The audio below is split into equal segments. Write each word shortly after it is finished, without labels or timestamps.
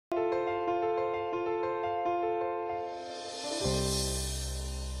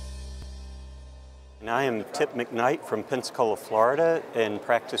I am McKnight from Pensacola, Florida, and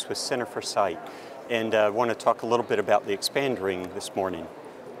practice with Center for Sight. And I want to talk a little bit about the Xpand ring this morning.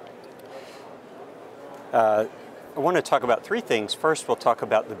 I want to talk about three things. First, we'll talk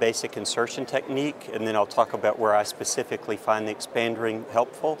about the basic insertion technique, and then I'll talk about where I specifically find the Xpand ring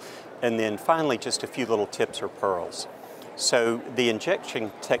helpful, and then finally just a few little tips or pearls. So the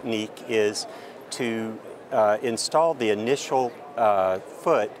injection technique is to install the initial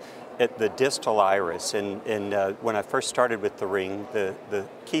foot at the distal iris, and when I first started with the ring, the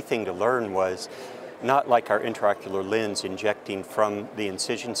key thing to learn was not like our intraocular lens injecting from the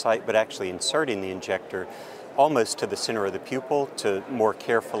incision site, but actually inserting the injector almost to the center of the pupil to more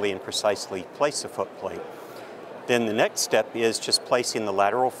carefully and precisely place the foot plate. Then the next step is just placing the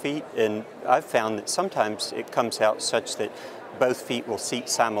lateral feet, and I've found that sometimes it comes out such that both feet will seat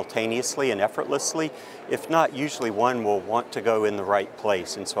simultaneously and effortlessly. If not, usually one will want to go in the right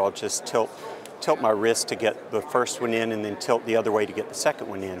place, and so I'll just tilt my wrist to get the first one in and then tilt the other way to get the second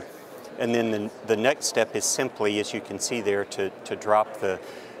one in. And then the next step is simply, as you can see there, to drop the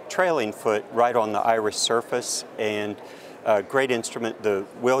trailing foot right on the iris surface, and a great instrument, the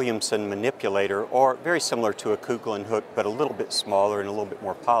Williamson manipulator, or very similar to a Coughlin hook, but a little bit smaller and a little bit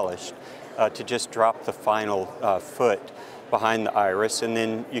more polished, to just drop the final foot behind the iris, and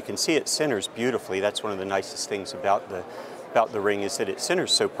then you can see it centers beautifully. That's one of the nicest things about the ring, is that it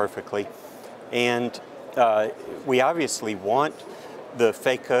centers so perfectly. And we obviously want the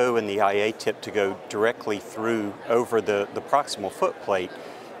phaco and the IA tip to go directly through over the proximal foot plate.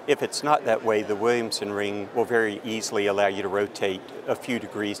 If it's not that way, the Williamson ring will very easily allow you to rotate a few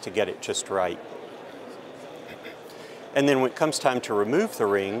degrees to get it just right. And then when it comes time to remove the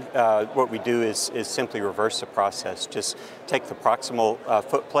ring, what we do is simply reverse the process. Just take the proximal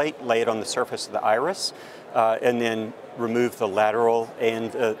foot plate, lay it on the surface of the iris, and then remove the lateral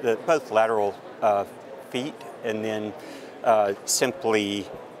and both lateral feet, and then simply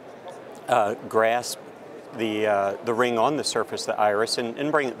grasp the ring on the surface of the iris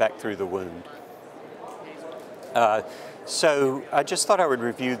and bring it back through the wound. So I just thought I would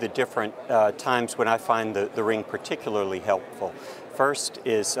review the different times when I find the ring particularly helpful. First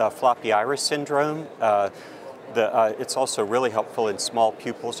is floppy iris syndrome. It's also really helpful in small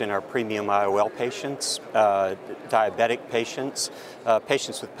pupils in our premium IOL patients, diabetic patients,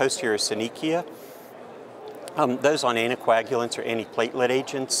 patients with posterior synechiae, those on anticoagulants or anti-platelet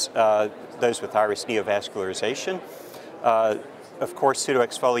agents, those with iris neovascularization, of course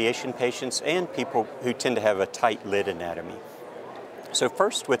pseudoexfoliation patients, and people who tend to have a tight lid anatomy. So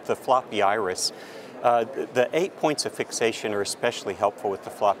first, with the floppy iris, the 8 points of fixation are especially helpful with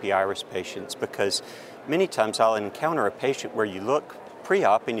the floppy iris patients, because many times I'll encounter a patient where you look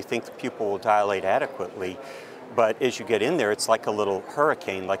pre-op and you think the pupil will dilate adequately, but as you get in there, it's like a little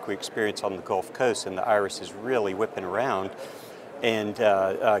hurricane like we experience on the Gulf Coast, and the iris is really whipping around and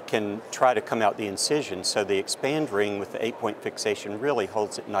can try to come out the incision. So the Xpand ring with the 8-point fixation really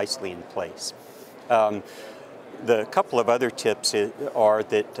holds it nicely in place. The couple of other tips are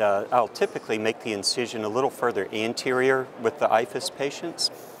that I'll typically make the incision a little further anterior with the IFAS patients,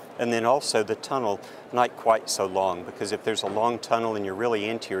 and then also the tunnel not quite so long, because if there's a long tunnel and you're really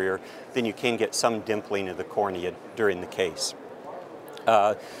anterior, then you can get some dimpling of the cornea during the case.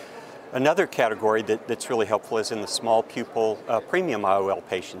 Another category that's really helpful is in the small pupil premium IOL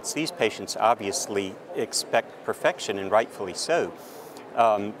patients. These patients obviously expect perfection, and rightfully so.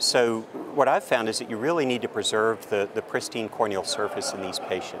 So what I've found is that you really need to preserve the pristine corneal surface in these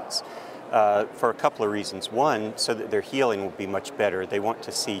patients for a couple of reasons. One, so that their healing will be much better. They want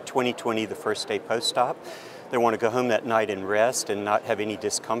to see 20/20 the first day post-op. They want to go home that night and rest and not have any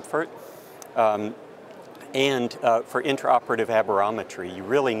discomfort. And for intraoperative aberrometry, you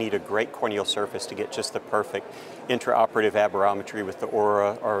really need a great corneal surface to get just the perfect intraoperative aberrometry with the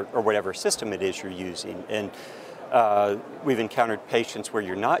Aura or whatever system it is you're using. And we've encountered patients where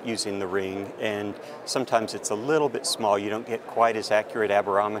you're not using the ring, and sometimes it's a little bit small. You don't get quite as accurate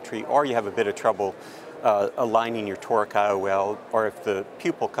aberrometry, or you have a bit of trouble aligning your toric IOL, or if the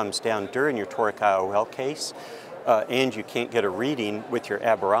pupil comes down during your toric IOL case, and you can't get a reading with your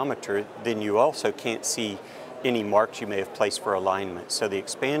aberrometer, then you also can't see any marks you may have placed for alignment. So the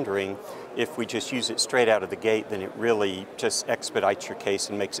Xpand ring, if we just use it straight out of the gate, then it really just expedites your case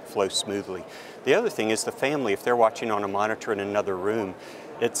and makes it flow smoothly. The other thing is the family, if they're watching on a monitor in another room,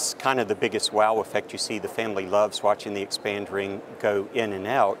 it's kind of the biggest wow effect you see. The family loves watching the Xpand ring go in and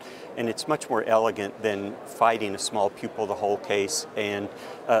out, and it's much more elegant than fighting a small pupil the whole case, and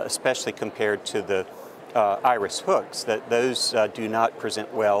especially compared to the iris hooks, that those do not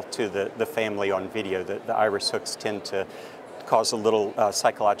present well to the family on video. The iris hooks tend to cause a little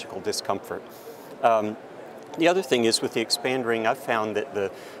psychological discomfort. The other thing is with the expand ring, I've found that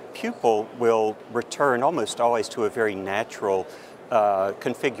the pupil will return almost always to a very natural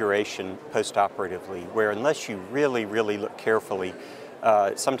configuration post-operatively, where unless you really, really look carefully,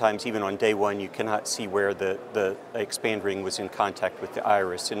 sometimes even on day one you cannot see where the expand ring was in contact with the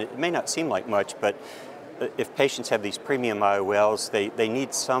iris. And it may not seem like much, but if patients have these premium IOLs, they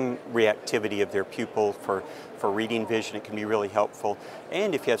need some reactivity of their pupil for reading vision. It can be really helpful.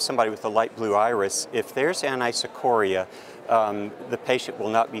 And if you have somebody with a light blue iris, if there's anisocoria, the patient will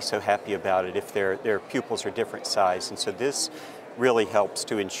not be so happy about it if their pupils are different size. And so this really helps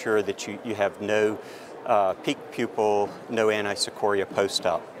to ensure that you have no peak pupil, no anisocoria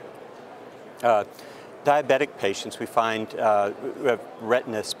post-op. Diabetic patients, we find we have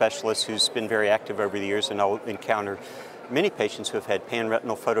retina specialists who's been very active over the years, and I'll encounter many patients who have had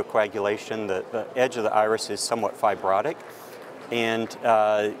panretinal photocoagulation. The edge of the iris is somewhat fibrotic, and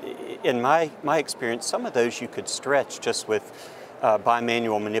in my experience, some of those you could stretch just with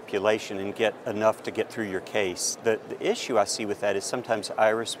bimanual manipulation and get enough to get through your case. The issue I see with that is sometimes the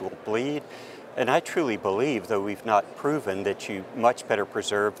iris will bleed. And I truly believe, though we've not proven, that you much better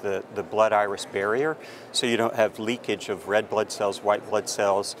preserve the blood-iris barrier so you don't have leakage of red blood cells, white blood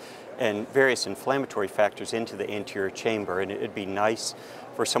cells, and various inflammatory factors into the anterior chamber. And it'd be nice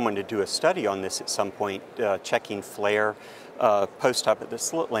for someone to do a study on this at some point, checking flare post-op at the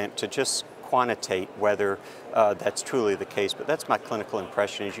slit lamp to just quantitate whether that's truly the case. But that's my clinical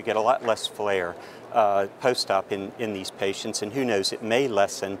impression, is you get a lot less flare post-op in these patients, and who knows, it may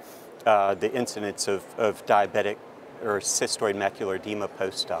lessen the incidence of diabetic or cystoid macular edema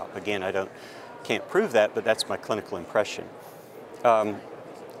post-op. Again, can't prove that, but that's my clinical impression.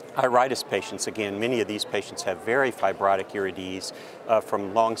 Iritis patients, again, many of these patients have very fibrotic irides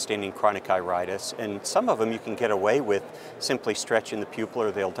from long-standing chronic iritis, and some of them you can get away with simply stretching the pupil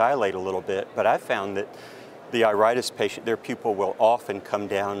or they'll dilate a little bit, but I've found that the iritis patient, their pupil will often come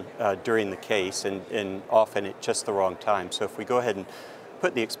down during the case, and often at just the wrong time. So if we go ahead and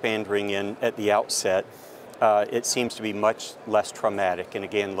put the expand ring in at the outset, it seems to be much less traumatic, and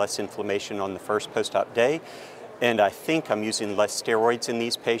again, less inflammation on the first post-op day. And I think I'm using less steroids in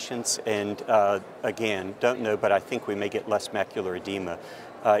these patients, and again, don't know, but I think we may get less macular edema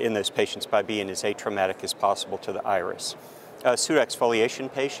in those patients by being as atraumatic as possible to the iris.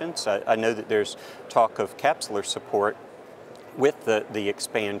 Pseudoexfoliation patients, I know that there's talk of capsular support with the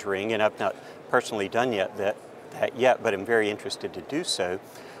expand ring, and I've not personally done that yet, but I'm very interested to do so.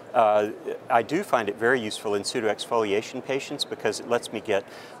 I do find it very useful in pseudoexfoliation patients because it lets me get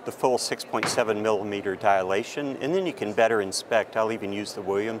the full 6.7 millimeter dilation, and then you can better inspect. I'll even use the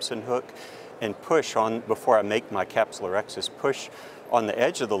Williamson hook and push on, before I make my capsulorhexis, push on the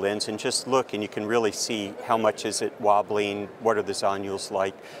edge of the lens and just look, and you can really see how much is it wobbling, what are the zonules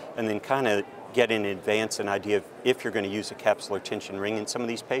like, and then kind of get in advance an idea of if you're going to use a capsular tension ring in some of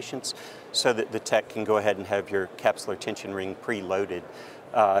these patients, so that the tech can go ahead and have your capsular tension ring preloaded.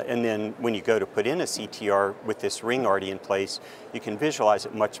 And then when you go to put in a CTR with this ring already in place, you can visualize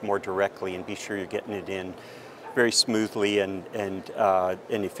it much more directly and be sure you're getting it in very smoothly and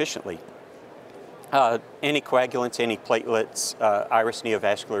efficiently. Anticoagulants, anti-platelets, iris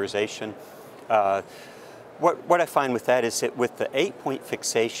neovascularization. What I find with that is that with the 8-point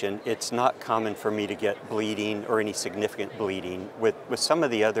fixation, it's not common for me to get bleeding or any significant bleeding. With some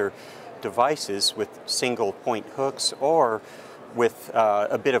of the other devices with single point hooks or with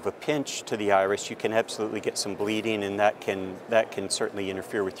a bit of a pinch to the iris, you can absolutely get some bleeding, and that can certainly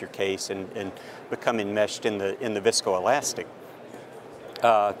interfere with your case and become enmeshed in the viscoelastic.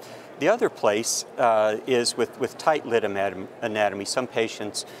 The other place is with tight lid anatomy. Some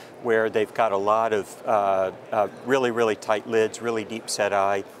patients where they've got a lot of really, really tight lids, really deep set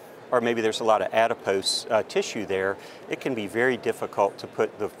eye, or maybe there's a lot of adipose tissue there, it can be very difficult to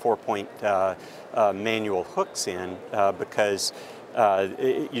put the 4-point manual hooks in because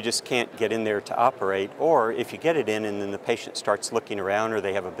you just can't get in there to operate. Or if you get it in and then the patient starts looking around, or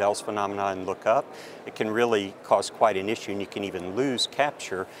they have a Bell's phenomenon and look up, it can really cause quite an issue, and you can even lose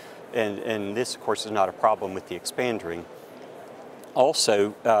capture. And this, of course, is not a problem with the expand ring.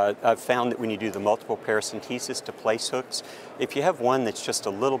 Also, I've found that when you do the multiple paracentesis to place hooks, if you have one that's just a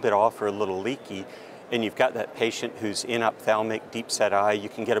little bit off or a little leaky, and you've got that patient who's in ophthalmic, deep set eye, you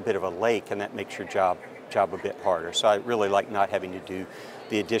can get a bit of a lake, and that makes your job a bit harder. So I really like not having to do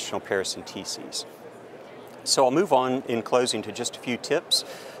the additional paracenteses. So I'll move on in closing to just a few tips.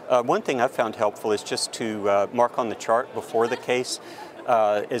 One thing I've found helpful is just to mark on the chart before the case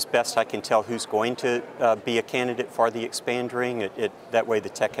as best I can tell who's going to be a candidate for the expand ring. That way the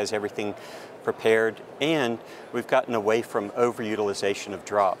tech has everything prepared, and we've gotten away from overutilization of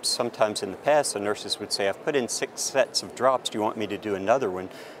drops. Sometimes in the past the nurses would say, I've put in 6 sets of drops, do you want me to do another one?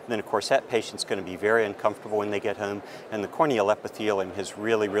 And then of course that patient's going to be very uncomfortable when they get home, and the corneal epithelium has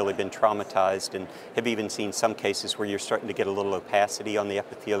really been traumatized, and have even seen some cases where you're starting to get a little opacity on the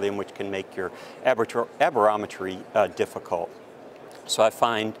epithelium, which can make your aberrometry difficult. So I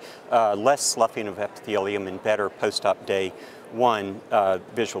find less sloughing of epithelium and better post-op day 1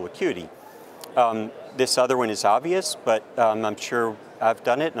 visual acuity. This other one is obvious, but I'm sure I've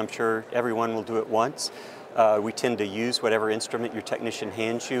done it, and I'm sure everyone will do it once. We tend to use whatever instrument your technician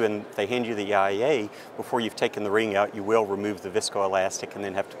hands you, and if they hand you the IEA, before you've taken the ring out, you will remove the viscoelastic and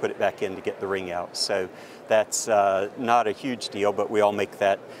then have to put it back in to get the ring out. So that's not a huge deal, but we all make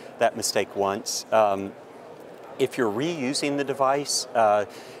that mistake once. If you're reusing the device,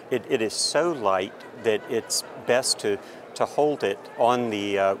 it is so light that it's best to hold it on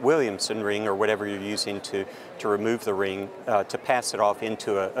the Williamson ring or whatever you're using to remove the ring, to pass it off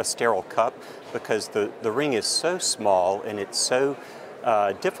into a sterile cup, because the ring is so small and it's so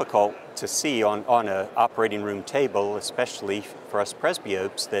difficult to see on an operating room table, especially for us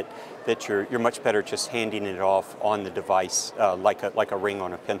presbyopes, that you're much better just handing it off on the device like a ring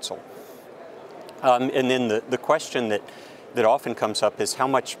on a pencil. And then the question that often comes up is, how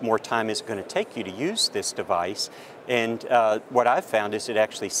much more time is it going to take you to use this device? And what I've found is it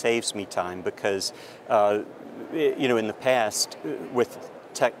actually saves me time, because you know, in the past with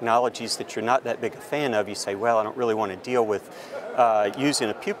technologies that you're not that big a fan of, you say, well, I don't really want to deal with using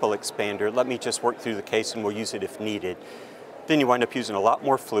a pupil expander, let me just work through the case and we'll use it if needed. Then you wind up using a lot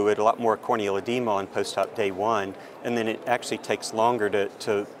more fluid, a lot more corneal edema on post-op day 1, and then it actually takes longer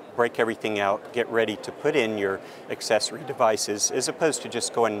to break everything out, get ready to put in your accessory devices, as opposed to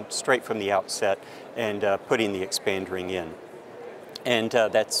just going straight from the outset and putting the expand ring in. And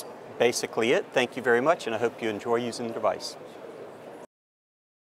that's basically it. Thank you very much, and I hope you enjoy using the device.